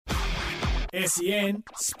SEN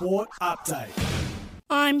Sport Update.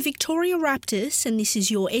 I'm Victoria Raptis and this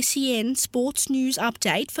is your SEN Sports News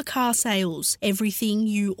Update for car sales. Everything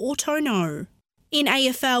you ought to know. In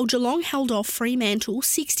AFL, Geelong held off Fremantle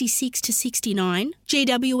 66-69.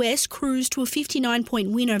 GWS cruised to a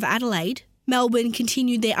 59-point win over Adelaide. Melbourne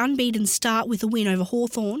continued their unbeaten start with a win over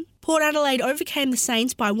Hawthorn. Port Adelaide overcame the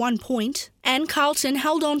Saints by 1 point. And Carlton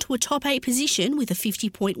held on to a top 8 position with a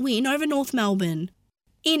 50-point win over North Melbourne.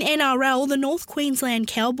 In NRL, the North Queensland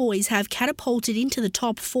Cowboys have catapulted into the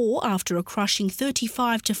top 4 after a crushing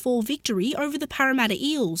 35-4 victory over the Parramatta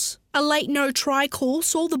Eels. A late no-try call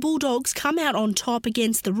saw the Bulldogs come out on top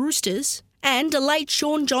against the Roosters, and a late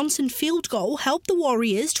Shaun Johnson field goal helped the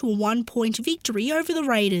Warriors to a 1-point victory over the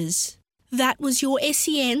Raiders. That was your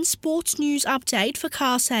SEN Sports News Update for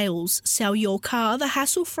car sales. Sell your car the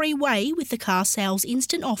hassle-free way with the Car Sales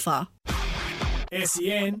Instant Offer.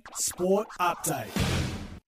 SEN Sport Update.